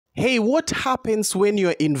Hey, what happens when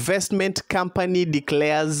your investment company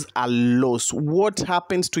declares a loss? What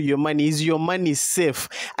happens to your money? Is your money safe?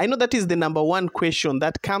 I know that is the number one question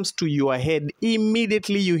that comes to your head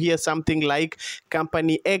immediately you hear something like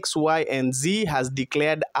company X, Y, and Z has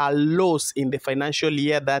declared a loss in the financial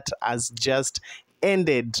year that has just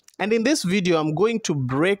ended. And in this video, I'm going to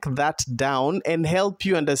break that down and help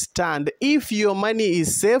you understand if your money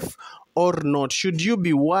is safe or not. Should you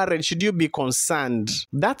be worried? Should you be concerned?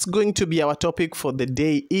 That's going to be our topic for the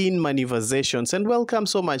day in MoneyVersations. And welcome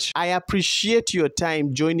so much. I appreciate your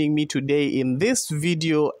time joining me today in this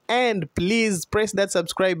video. And please press that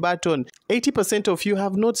subscribe button. 80% of you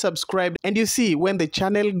have not subscribed. And you see, when the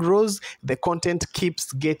channel grows, the content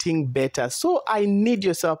keeps getting better. So I need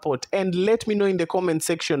your support. And let me know in the comment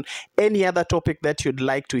section any other topic that you'd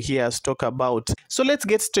like to hear us talk about. So let's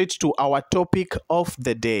get straight to our topic of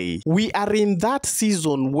the day. We are in that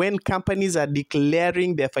season when companies are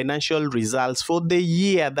declaring their financial results for the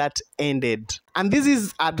year that ended. And this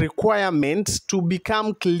is a requirement to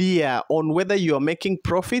become clear on whether you are making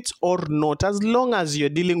profits or not, as long as you're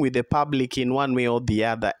dealing with the public in one way or the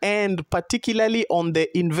other. And particularly on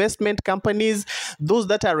the investment companies, those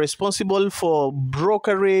that are responsible for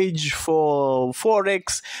brokerage, for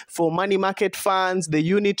forex, for money market funds, the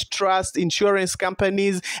unit trust, insurance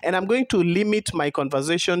companies. And I'm going to limit my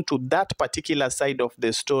conversation to that particular side of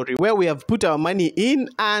the story where we have put our money in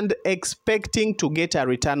and expecting to get a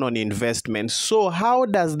return on investment. So how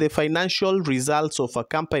does the financial results of a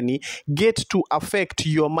company get to affect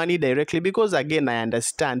your money directly? Because again, I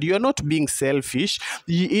understand you're not being selfish.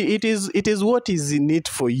 It is what is in it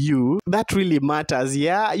for you that really matters.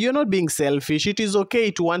 Yeah, you're not being selfish. It is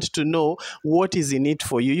okay to want to know what is in it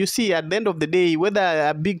for you. You see, at the end of the day, whether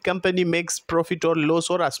a big company makes profit or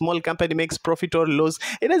loss or a small company makes profit or loss,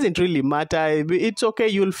 it doesn't really matter. It's okay.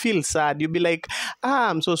 You'll feel sad. You'll be like,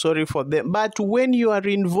 I'm so sorry for them. But when you are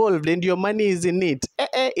involved and your money is in it,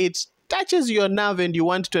 it touches your nerve and you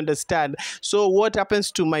want to understand. So what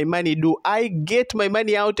happens to my money? Do I get my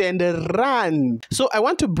money out and run? So I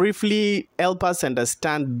want to briefly help us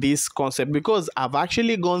understand this concept because I've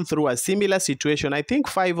actually gone through a similar situation. I think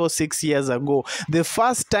 5 or 6 years ago, the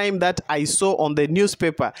first time that I saw on the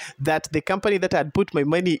newspaper that the company that had put my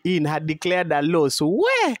money in had declared a loss.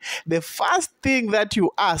 Where the first thing that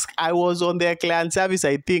you ask, I was on their client service,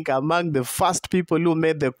 I think among the first people who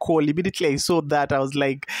made the call. Immediately I saw that, I was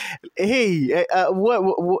like, hey,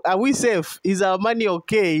 are we safe? Is our money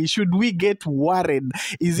okay? Should we get worried?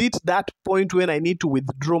 Is it that point when I need to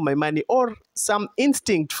withdraw my money? Or some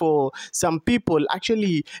instinct for some people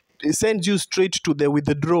actually sends you straight to the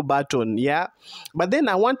withdraw button, yeah? But then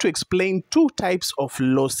I want to explain two types of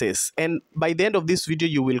losses. And by the end of this video,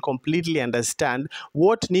 you will completely understand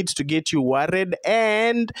what needs to get you worried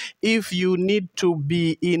and if you need to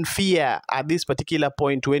be in fear at this particular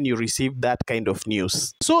point when you receive that kind of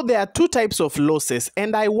news. So there are two types of losses,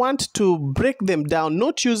 and I want to break them down,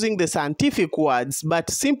 not using the scientific words,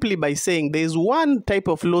 but simply by saying there's one type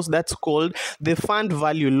of loss that's called the fund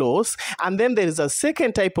value loss, and then there is a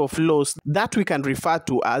second type of loss that we can refer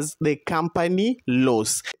to as the company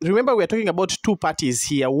loss. Remember, we're talking about two parties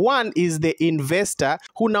here. One is the investor,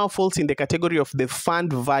 who now falls in the category of the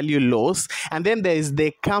fund value loss, and then there is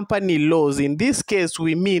the company loss. In this case,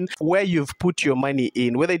 we mean where you've put your money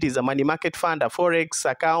in, whether it is a money market fund, a forex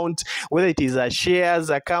account, whether it is a shares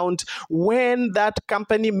account. When that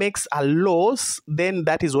company makes a loss, then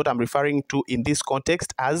that is what I'm referring to in this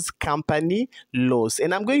context as company loss.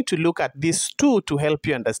 And I'm going to look at these two to help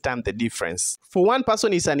you understand the difference. For one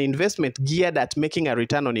person, it's an investment geared at making a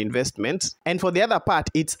return on investment, and for the other part,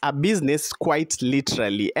 it's a business quite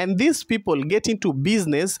literally. And these people get into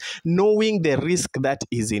business knowing the risk that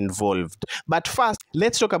is involved. But first,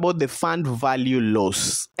 let's talk about the fund value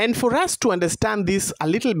loss. And for us to understand this a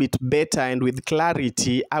little bit better and with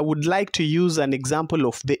clarity, I would like to use an example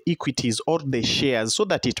of the equities or the shares so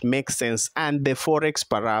that it makes sense, and the forex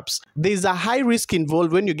perhaps. There's a high risk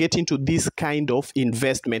involved when you get into this kind of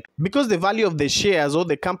investment, because the value of the shares or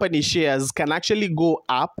the company shares can actually go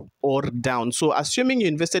up or down. So assuming you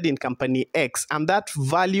invested in company X and that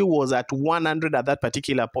value was at 100 at that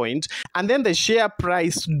particular point, and then the share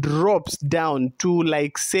price drops down to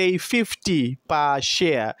like say 50 per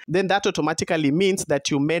share, then that automatically means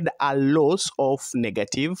that you made a loss of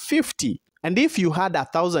negative 50. And if you had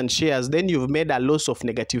 1,000 shares, then you've made a loss of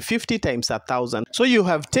negative 50 times 1,000. So you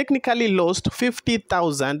have technically lost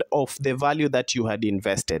 50,000 of the value that you had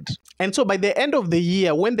invested. And so by the end of the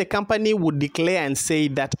year, when the company would declare and say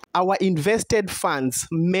that our invested funds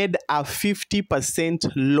made a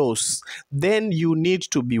 50% loss, then you need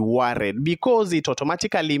to be worried, because it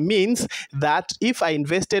automatically means that if I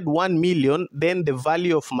invested 1 million, then the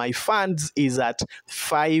value of my funds is at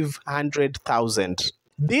 500,000.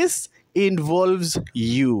 This involves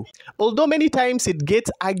you. Although many times it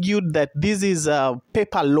gets argued that this is a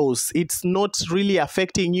paper loss, it's not really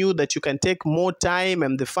affecting you, that you can take more time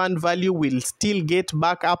and the fund value will still get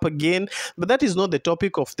back up again. But that is not the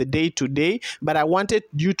topic of the day today. But I wanted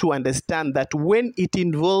you to understand that when it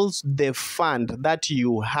involves the fund that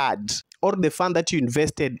you had, or the fund that you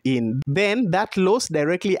invested in, then that loss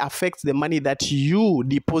directly affects the money that you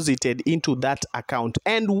deposited into that account.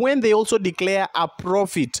 And when they also declare a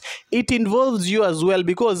profit, it involves you as well,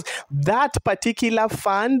 because that particular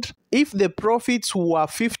fund, if the profits were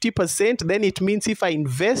 50%, then it means if I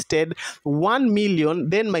invested 1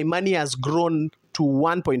 million, then my money has grown to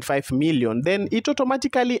 1.5 million, then it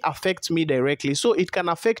automatically affects me directly. So it can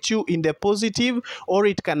affect you in the positive, or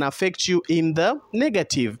it can affect you in the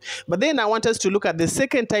negative. But then I want us to look at the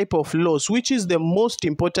second type of loss, which is the most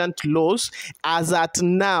important loss as at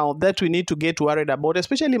now that we need to get worried about,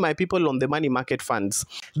 especially my people on the money market funds.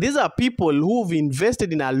 These are people who've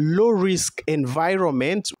invested in a low risk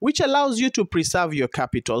environment, which allows you to preserve your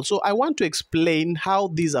capital. So I want to explain how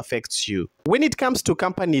this affects you. When it comes to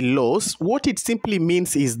company loss, what it simply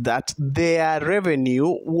means is that their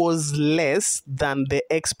revenue was less than the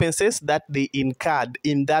expenses that they incurred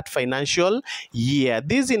in that financial year.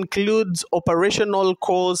 This includes operational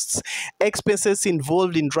costs, expenses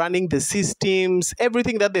involved in running the systems,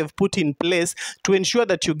 everything that they've put in place to ensure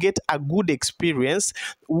that you get a good experience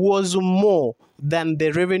was more than the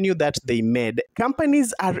revenue that they made.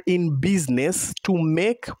 Companies are in business to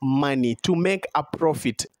make money, to make a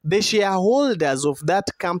profit. The shareholders of that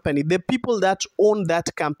company, the people that own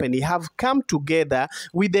that company, have come together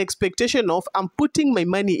with the expectation of, I'm putting my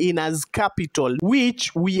money in as capital,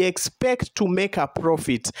 which we expect to make a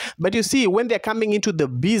profit. But you see, when they're coming into the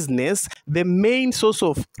business, the main source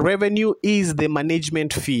of revenue is the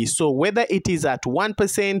management fee. So whether it is at 1%,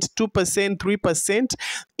 2%, 3%,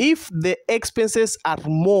 if the expenses are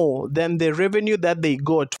more than the revenue that they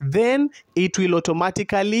got, then it will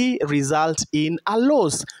automatically result in a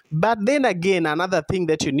loss. But then again, another thing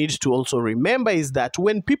that you need to also remember is that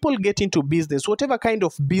when people get into business, whatever kind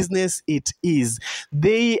of business it is,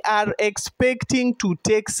 they are expecting to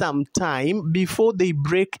take some time before they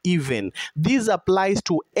break even. This applies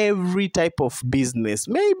to every type of business.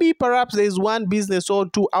 Maybe perhaps there's one business or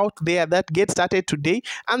two out there that get started today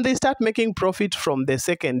and they start making profit from the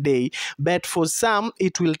second day. But for some,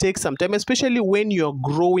 it will take some time, especially when you're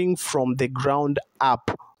growing from the ground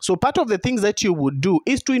up. So part of the things that you would do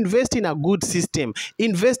is to invest in a good system,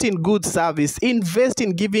 invest in good service, invest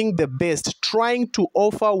in giving the best, trying to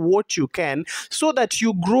offer what you can so that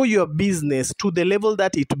you grow your business to the level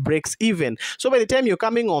that it breaks even. So by the time you're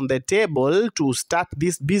coming on the table to start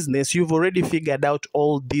this business, you've already figured out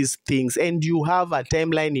all these things and you have a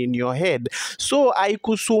timeline in your head. So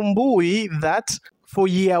haikusumbui that for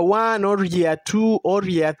year 1 or year 2 or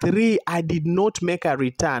year 3, I did not make a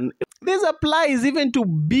return. This applies even to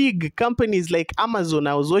big companies like Amazon.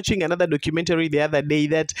 I was watching another documentary the other day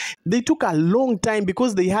that they took a long time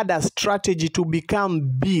because they had a strategy to become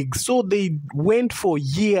big. So they went for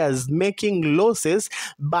years making losses,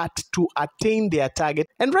 but to attain their target.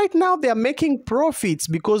 And right now they are making profits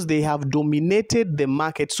because they have dominated the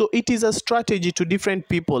market. So it is a strategy to different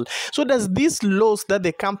people. So does this loss that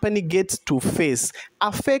the company gets to face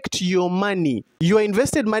affect your money? Your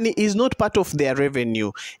invested money is not part of their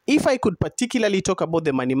revenue. If I could particularly talk about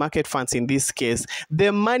the money market funds in this case,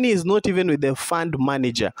 the money is not even with the fund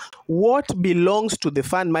manager. What belongs to the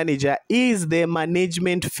fund manager is the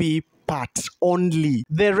management fee part only.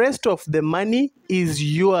 The rest of the money is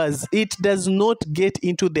yours. It does not get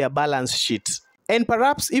into their balance sheet. And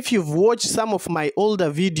perhaps if you've watched some of my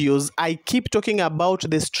older videos, I keep talking about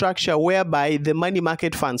the structure whereby the money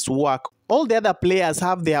market funds work. All the other players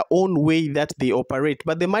have their own way that they operate,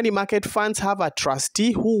 but the money market funds have a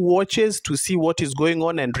trustee who watches to see what is going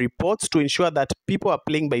on and reports to ensure that people are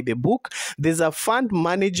playing by the book. There's a fund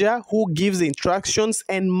manager who gives instructions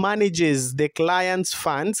and manages the client's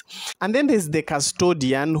funds. And then there's the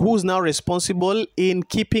custodian who's now responsible in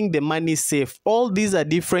keeping the money safe. All these are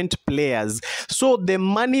different players. So the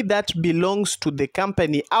money that belongs to the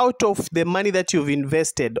company out of the money that you've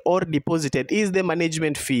invested or deposited is the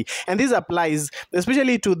management fee. And this applies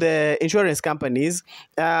especially to the insurance companies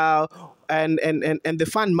and the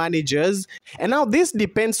fund managers. And now this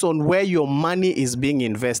depends on where your money is being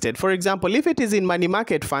invested. For example, if it is in money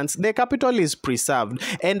market funds, the capital is preserved.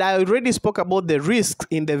 And I already spoke about the risks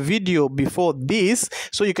in the video before this,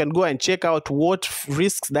 so you can go and check out what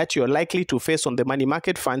risks that you're likely to face on the money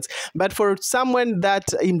market funds. But for someone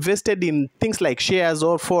that invested in things like shares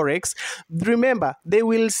or forex, remember, they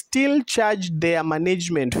will still charge their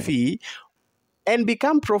management fee and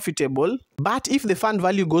become profitable. But if the fund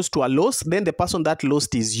value goes to a loss, then the person that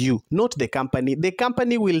lost is you, not the company. The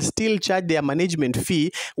company will still charge their management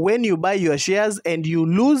fee. When you buy your shares and you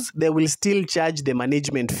lose, they will still charge the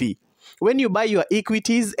management fee. When you buy your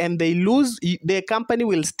equities and they lose, the company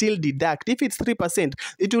will still deduct. If it's 3%,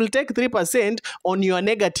 it will take 3% on your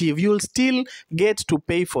negative. You'll still get to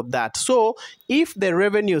pay for that. So if the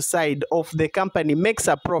revenue side of the company makes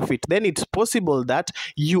a profit, then it's possible that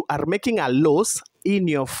you are making a loss in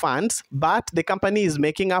your funds, but the company is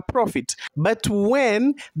making a profit. But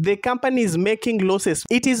when the company is making losses,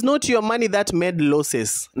 it is not your money that made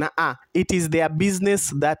losses. It is their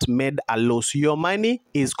business that made a loss. Your money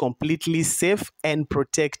is completely safe and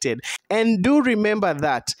protected. And do remember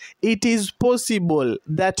that it is possible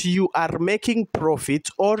that you are making profit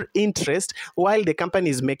or interest while the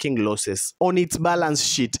company is making losses on its balance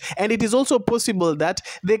sheet. And it is also possible that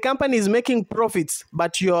the company is making profits,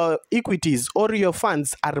 but your equities or your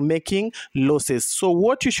funds are making losses. So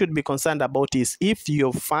what you should be concerned about is if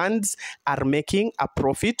your funds are making a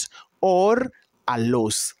profit or a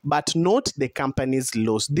loss, but not the company's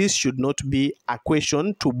loss. This should not be a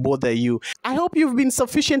question to bother you. I hope you've been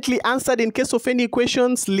sufficiently answered. In case of any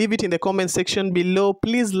questions, leave it in the comment section below.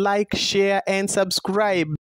 Please like, share, and subscribe.